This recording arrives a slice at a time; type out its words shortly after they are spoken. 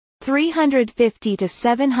350 to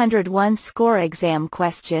 701 SCOR exam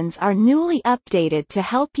questions are newly updated to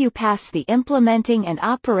help you pass the Implementing and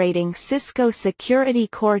Operating Cisco Security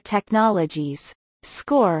Core Technologies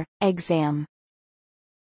SCOR exam.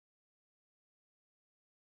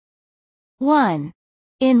 1.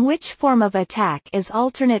 In which form of attack is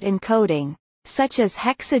alternate encoding, such as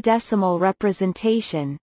hexadecimal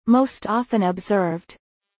representation, most often observed?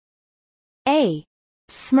 A.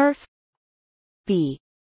 Smurf. B.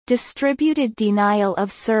 Distributed denial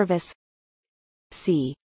of service.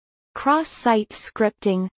 C. Cross-site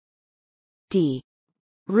scripting. D.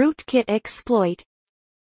 Rootkit exploit.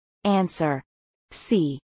 Answer: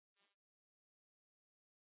 C.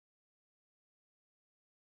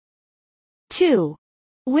 2.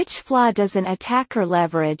 Which flaw does an attacker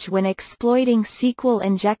leverage when exploiting SQL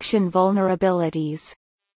injection vulnerabilities?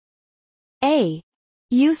 A.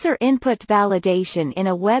 User input validation in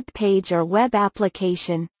a web page or web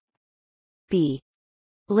application. B.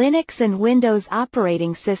 Linux and Windows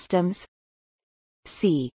operating systems.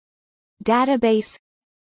 C. Database.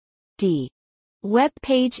 D. Web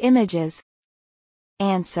page images.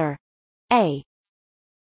 Answer: A.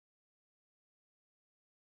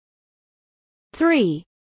 3.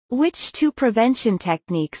 Which two prevention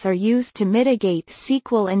techniques are used to mitigate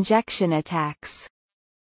SQL injection attacks?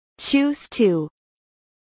 Choose 2.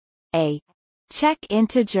 A. Check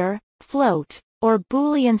integer, float, or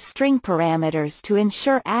Boolean string parameters to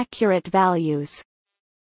ensure accurate values.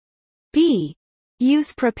 B.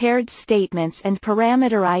 Use prepared statements and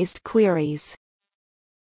parameterized queries.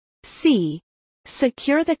 C.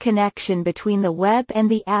 Secure the connection between the web and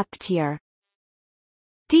the app tier.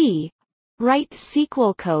 D. Write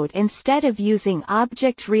SQL code instead of using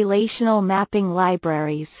object-relational mapping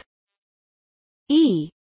libraries. E.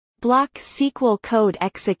 Block SQL code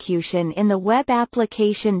execution in the web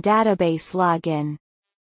application database login.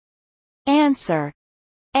 Answer: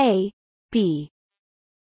 A, B.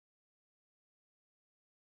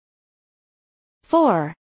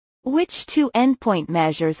 4. Which two endpoint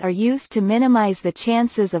measures are used to minimize the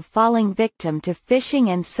chances of falling victim to phishing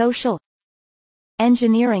and social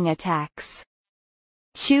engineering attacks?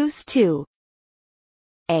 Choose 2.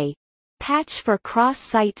 A. Patch for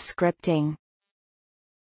cross-site scripting.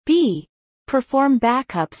 B. Perform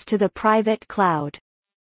backups to the private cloud.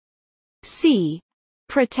 C.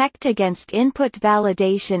 Protect against input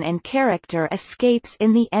validation and character escapes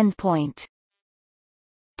in the endpoint.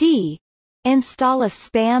 D. Install a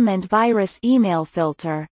spam and virus email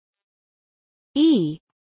filter. E.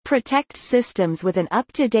 Protect systems with an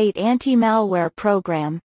up-to-date anti-malware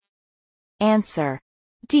program. Answer: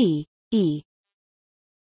 D, E.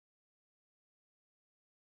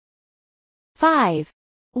 5.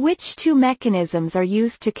 Which two mechanisms are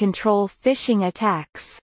used to control phishing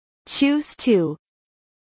attacks? Choose 2.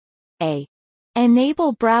 A.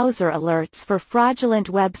 Enable browser alerts for fraudulent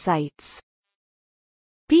websites.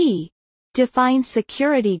 B. Define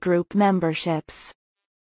security group memberships.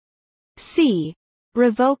 C.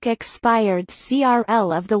 Revoke expired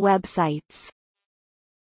CRL of the websites.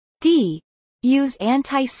 D. Use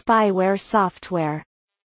anti-spyware software.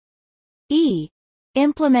 E.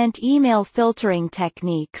 Implement email filtering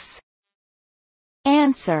techniques.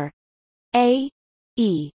 Answer: A,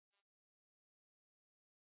 E.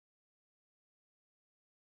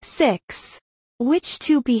 6. Which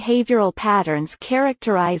two behavioral patterns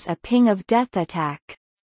characterize a ping of death attack?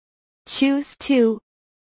 Choose 2.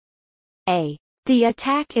 A. The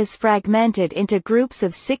attack is fragmented into groups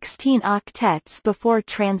of 16 octets before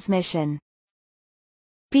transmission.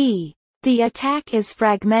 B. The attack is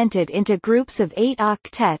fragmented into groups of 8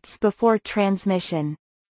 octets before transmission.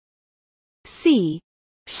 C.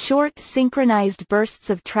 Short synchronized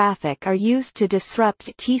bursts of traffic are used to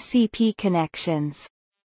disrupt TCP connections.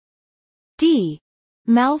 D.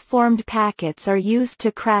 Malformed packets are used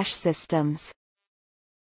to crash systems.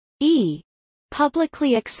 E.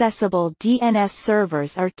 Publicly accessible DNS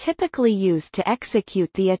servers are typically used to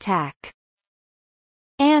execute the attack.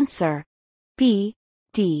 Answer: B,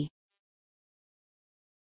 D.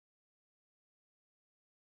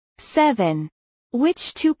 7.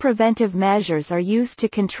 Which two preventive measures are used to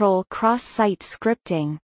control cross-site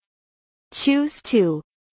scripting? Choose 2.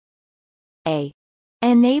 A.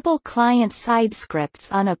 Enable client-side scripts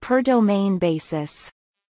on a per-domain basis.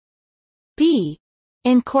 B.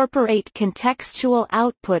 Incorporate contextual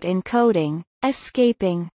output encoding,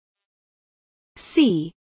 escaping.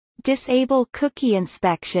 C. Disable cookie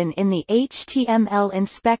inspection in the HTML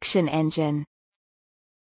inspection engine.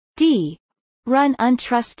 D. Run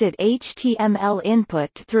untrusted HTML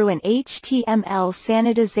input through an HTML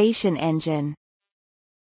sanitization engine.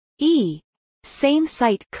 E. Same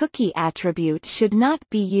site cookie attribute should not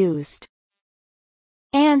be used.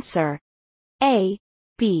 Answer: A,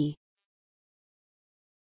 B.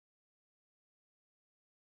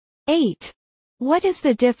 8. What is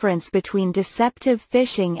the difference between deceptive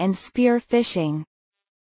phishing and spear phishing?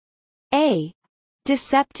 A.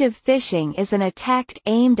 Deceptive phishing is an attack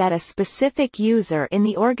aimed at a specific user in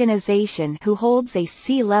the organization who holds a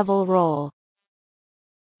C-level role.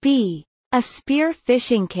 B. A spear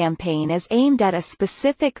phishing campaign is aimed at a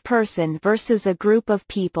specific person versus a group of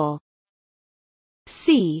people.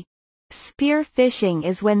 C. Spear phishing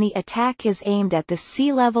is when the attack is aimed at the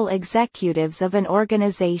C-level executives of an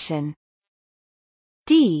organization.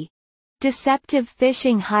 D. Deceptive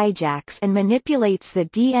phishing hijacks and manipulates the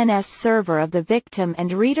DNS server of the victim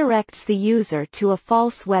and redirects the user to a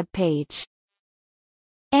false web page.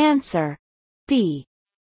 Answer: B.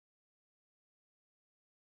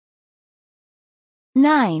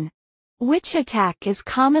 9. Which attack is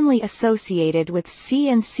commonly associated with C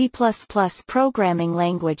and C++ programming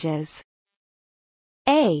languages?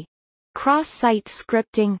 A. Cross-site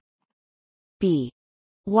scripting. B.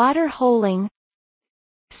 Water holing.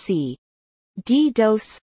 C.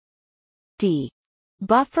 DDoS. D.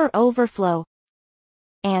 Buffer overflow.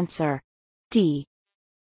 Answer: D.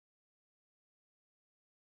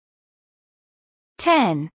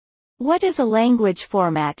 10. What is a language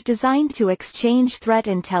format designed to exchange threat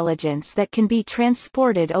intelligence that can be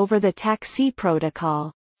transported over the taxi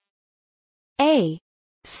protocol? A.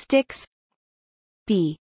 STIX.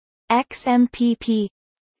 B. XMPP.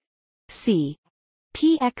 C.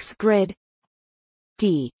 pxGrid.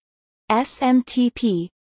 D. SMTP.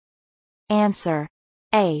 Answer: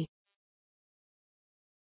 A.